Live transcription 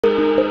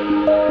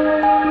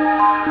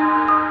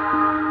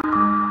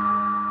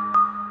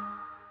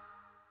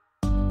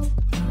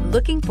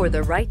Looking for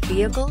the right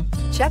vehicle?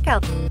 Check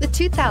out the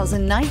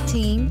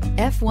 2019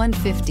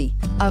 F-150.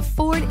 A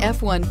Ford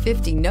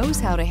F-150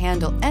 knows how to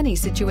handle any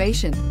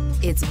situation.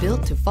 It's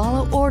built to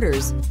follow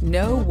orders,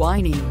 no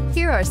whining.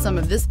 Here are some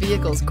of this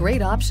vehicle's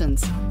great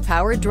options: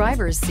 power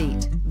driver's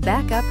seat,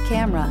 backup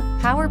camera,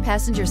 power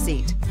passenger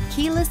seat,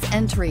 keyless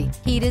entry,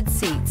 heated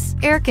seats,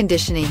 air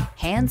conditioning,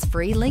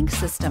 hands-free link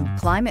system,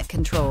 climate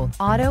control,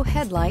 auto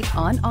headlight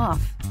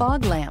on/off,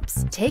 fog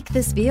lamps. Take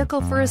this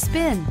vehicle for a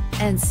spin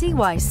and see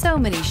why so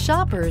many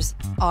shoppers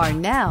are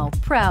now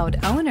proud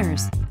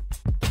owners.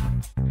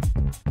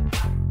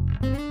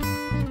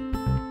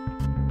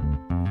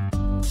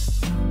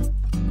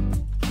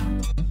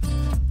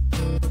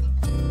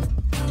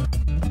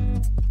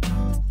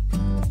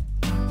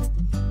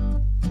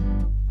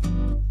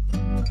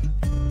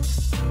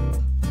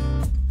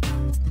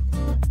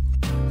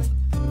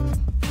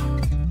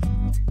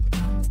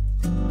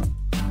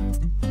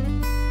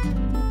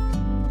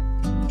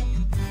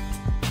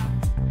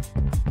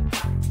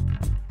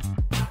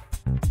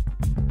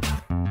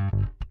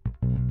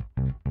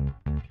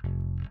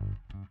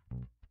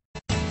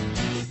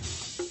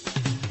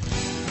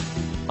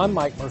 I'm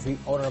Mike Murphy,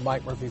 owner of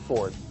Mike Murphy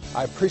Ford.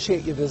 I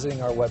appreciate you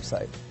visiting our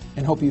website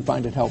and hope you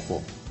find it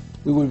helpful.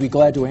 We would be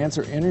glad to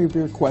answer any of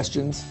your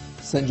questions,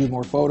 send you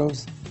more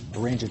photos,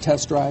 arrange a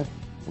test drive,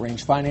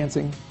 arrange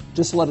financing.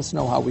 Just let us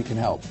know how we can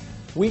help.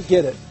 We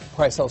get it.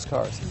 Price sells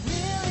cars.